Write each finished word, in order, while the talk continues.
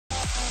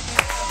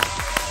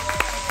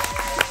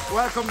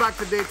Welcome back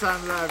to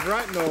Daytime Live.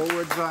 Right now,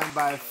 we're joined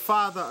by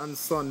father and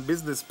son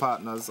business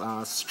partners,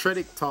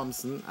 Stredick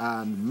Thompson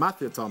and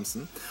Matthew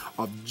Thompson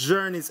of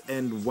Journey's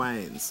End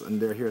Wines.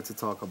 And they're here to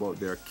talk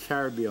about their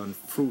Caribbean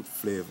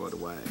fruit-flavored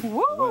wine.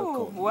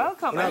 Woo!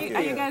 Welcome. Are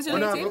you guys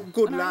related?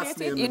 Good last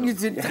name. Good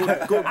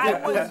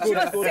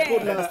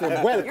last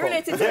name. Welcome. You're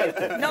related to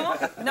it? No,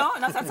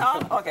 not at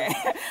all? Okay.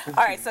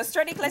 All right, so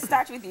Stredick, let's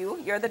start with you.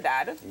 You're the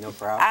dad. No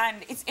problem. And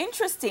it's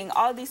interesting,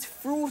 all these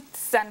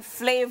fruits and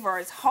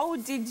flavors. How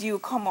did you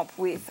come up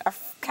with a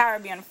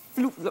Caribbean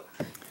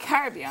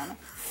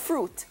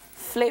fruit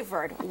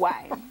flavored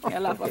wine? I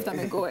love after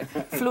me go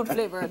fruit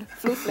flavored.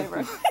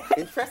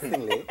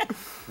 Interestingly,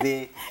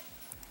 the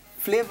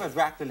flavors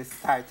were actually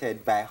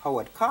started by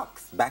Howard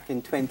Cox back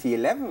in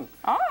 2011.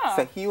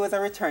 So he was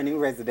a returning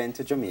resident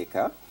to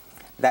Jamaica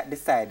that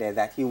decided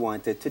that he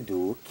wanted to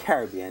do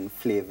Caribbean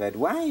flavored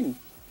wine.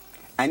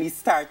 And he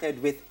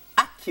started with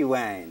Aki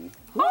wine.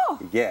 Oh.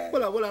 Yeah.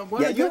 Well,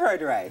 yeah, you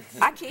heard right.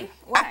 Aki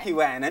wine. Aki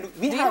wine. And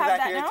we have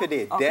that here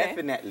today,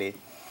 definitely.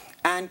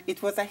 And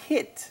it was a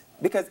hit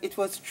because it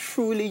was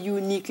truly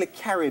uniquely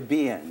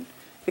Caribbean.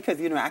 Because,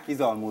 you know, Aki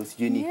is almost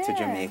unique to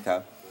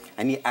Jamaica.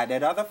 And he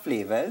added other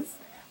flavors.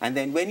 And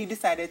then when he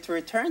decided to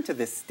return to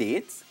the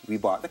States, we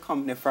bought the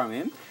company from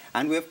him.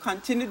 And we've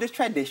continued the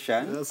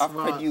tradition of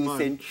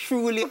producing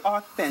truly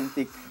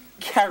authentic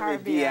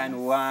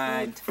Caribbean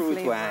wine,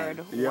 fruit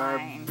wine. You're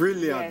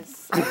brilliant.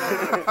 Yes,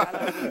 I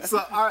love it.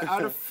 So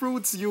are the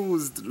fruits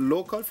used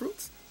local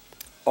fruits?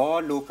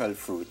 All local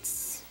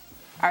fruits.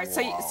 All right,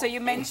 so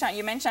you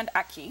mentioned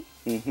Aki.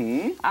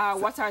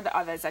 What are the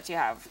others that you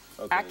have?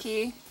 Okay,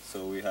 Aki.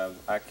 So we have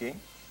Aki,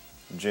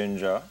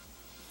 ginger,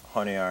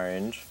 honey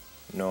orange,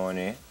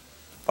 noni,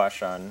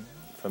 passion,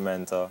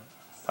 pimento,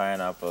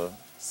 pineapple,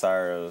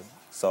 sorrel,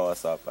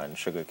 soursop, and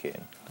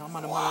sugarcane. Yeah,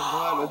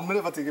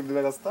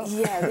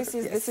 this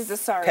is the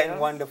sorry. 10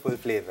 wonderful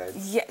flavors.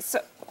 Yes. So,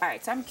 all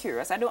right. I'm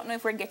curious. I don't know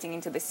if we're getting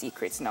into the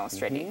secrets now,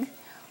 Stredick.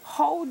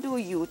 How do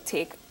you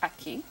take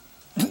Aki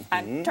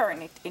and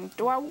turn it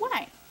into a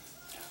wine?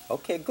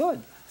 Okay,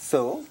 good.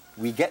 So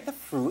we get the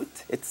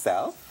fruit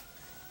itself,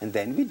 and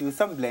then we do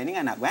some blending,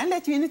 and I won't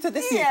let you into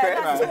the secret.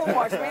 Yeah, that's too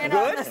much.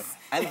 Good.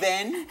 And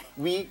then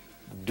we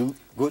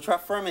go through a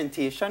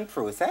fermentation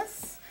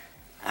process,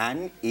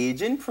 an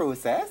aging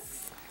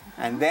process,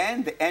 and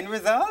then the end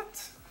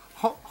result.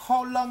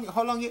 How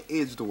long you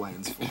age the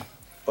wines for?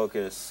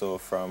 Okay, so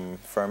from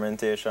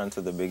fermentation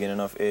to the beginning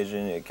of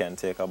aging, it can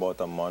take about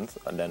a month,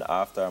 and then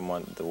after a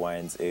month, the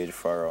wines age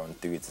for around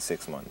 3 to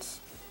 6 months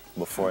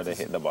before they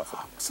hit the bottle.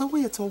 So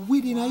wait, so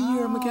within a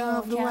year, we can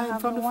have the wine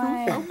from the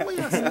fruit? Oh,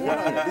 yes.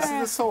 This is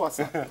the sauce.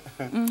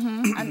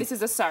 And this is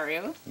the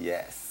sorrel.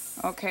 Yes.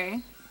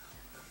 Okay.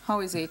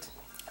 How is it?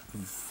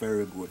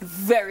 Very good.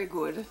 Very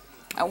good.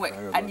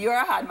 And you're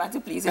a hard man to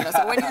please, you know,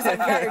 so when you say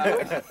very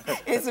good,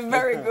 it's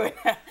very good.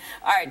 All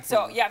right,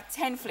 so you have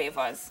 10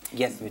 flavors.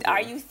 Yes, we do. Are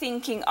you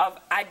thinking of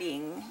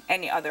adding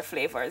any other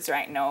flavors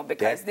right now?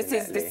 Because this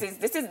is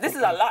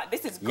a lot.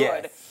 This is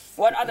good. Yes.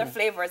 What other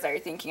flavors are you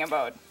thinking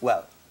about?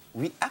 Well,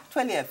 we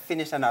actually have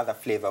finished another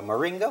flavor,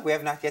 moringa. We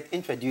have not yet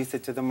introduced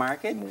it to the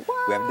market.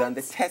 What? We have done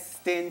the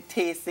testing,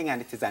 tasting, and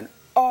it is an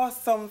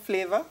awesome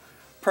flavor.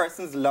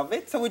 Persons love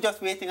it, so we're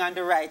just waiting on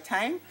the right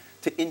time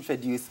to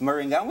introduce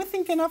moringa. And we're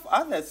thinking of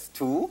others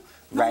too.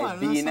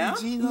 Ribena.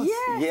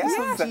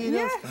 Yes.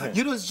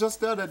 You know, it's just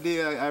the other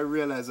day I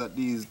realized that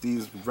these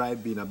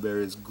Ribena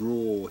berries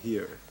grow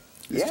here.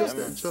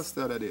 It's just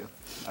the other day.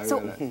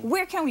 So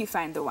where can we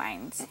find the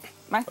wines?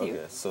 Matthew?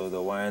 Okay, so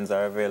the wines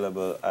are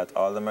available at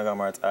all the Mega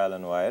Marts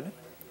island-wide.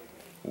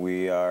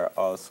 We are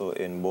also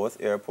in both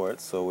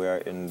airports, so we are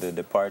in the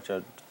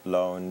departure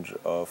lounge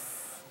of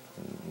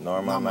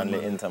Norman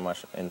Manley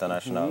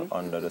International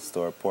under the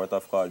store Port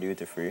of Call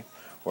Duty Free.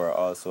 We're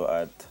also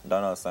at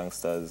Donald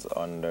Sangster's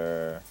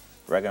under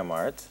Reggae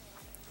Mart.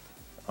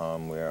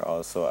 We are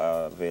also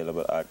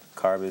available at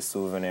Carby's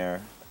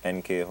Souvenir,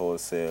 NK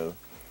Wholesale.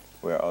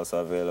 We're also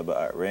available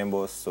at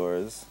Rainbow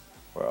Stores.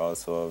 We're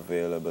also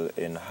available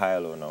in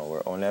Hilo now.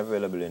 We're only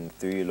available in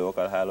 3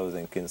 local Hilos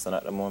in Kingston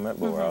at the moment,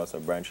 but we're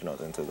also branching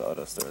out into the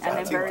other stores. And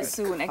then very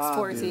soon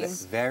exporting.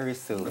 Very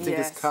soon. I think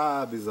it's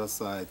Carby's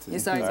aside. You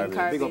started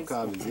Carby's. Big up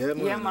Carby's.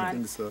 Yeah, man. I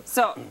think so.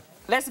 So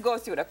let's go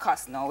through the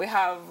cost now. We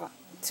have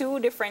 2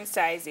 different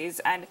sizes,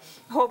 and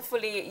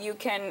hopefully you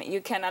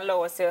can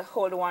allow us to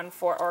hold one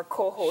for our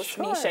co-host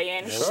Nisha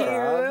Yen. She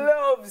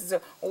loves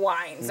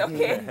wines.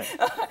 Okay.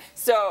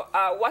 So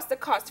what's the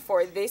cost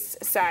for this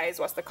size?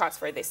 What's the cost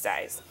for this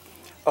size?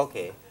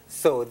 Okay,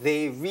 so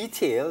they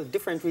retail,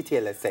 different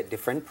retailers set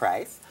different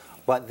price,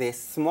 but the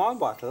small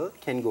bottle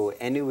can go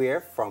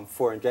anywhere from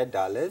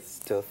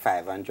 $400 to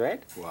 $500.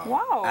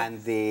 Wow.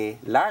 And the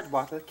large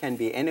bottle can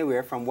be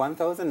anywhere from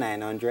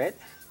 $1,900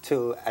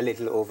 to a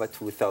little over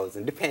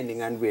 $2,000,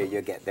 depending on where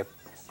you get the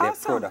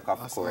product, of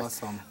course.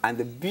 Awesome. And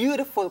the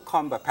beautiful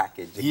combo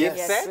package, the gift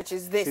set, which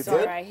is this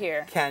one right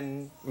here,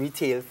 can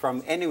retail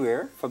from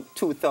anywhere from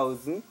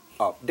 $2,000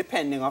 up,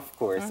 depending, of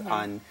course,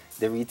 on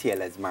the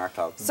retailer's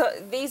markup. So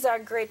these are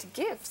great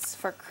gifts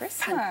for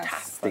Christmas.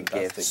 Fantastic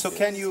gifts. So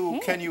can you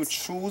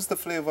choose the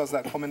flavors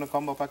that come in the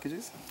combo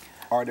packages?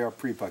 Or they're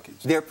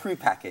pre-packaged? They're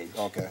pre-packaged.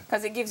 Okay.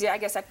 Because it gives you, I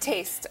guess, a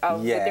taste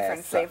of the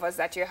different flavors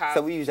that you have.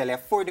 So we usually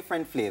have 4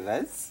 different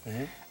flavors.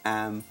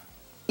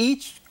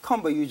 Each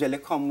combo usually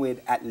come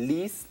with at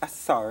least a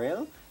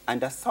sorrel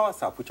and a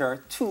sauce-up, which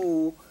are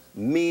 2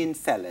 main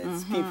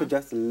sellers. People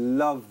just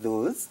love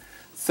those.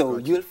 So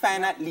you'll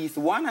find at least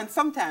 1 and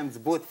sometimes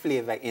both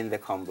flavor in the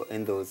combo,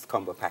 in those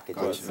combo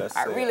packages.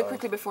 Really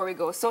quickly before we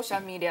go, social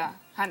media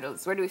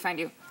handles. Where do we find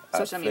you?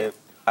 Social media.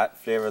 At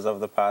Flavors of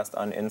the Past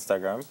on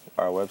Instagram.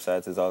 Our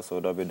website is also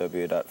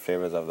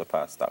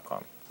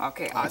www.flavorsofthepast.com.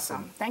 Okay,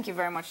 awesome. Thank you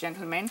very much,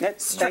 gentlemen.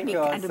 Thank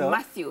you and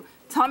Matthew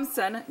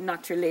Thompson,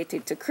 not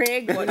related to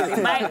Craig, but they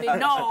might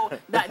know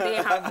that they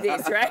have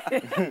this, right?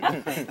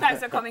 Thanks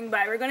for coming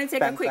by. We're going to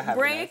take a quick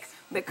break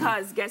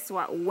because guess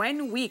what?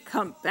 When we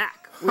come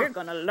back, we're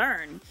going to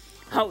learn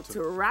how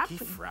to wrap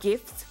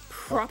gifts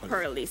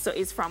properly. So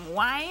it's from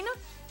wine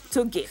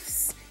to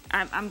gifts.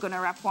 I'm going to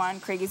wrap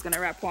one. Craig is going to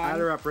wrap one.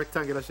 I'll wrap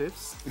rectangular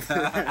shapes.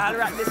 I'll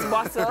wrap this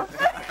bottle.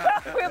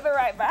 We'll be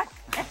right back.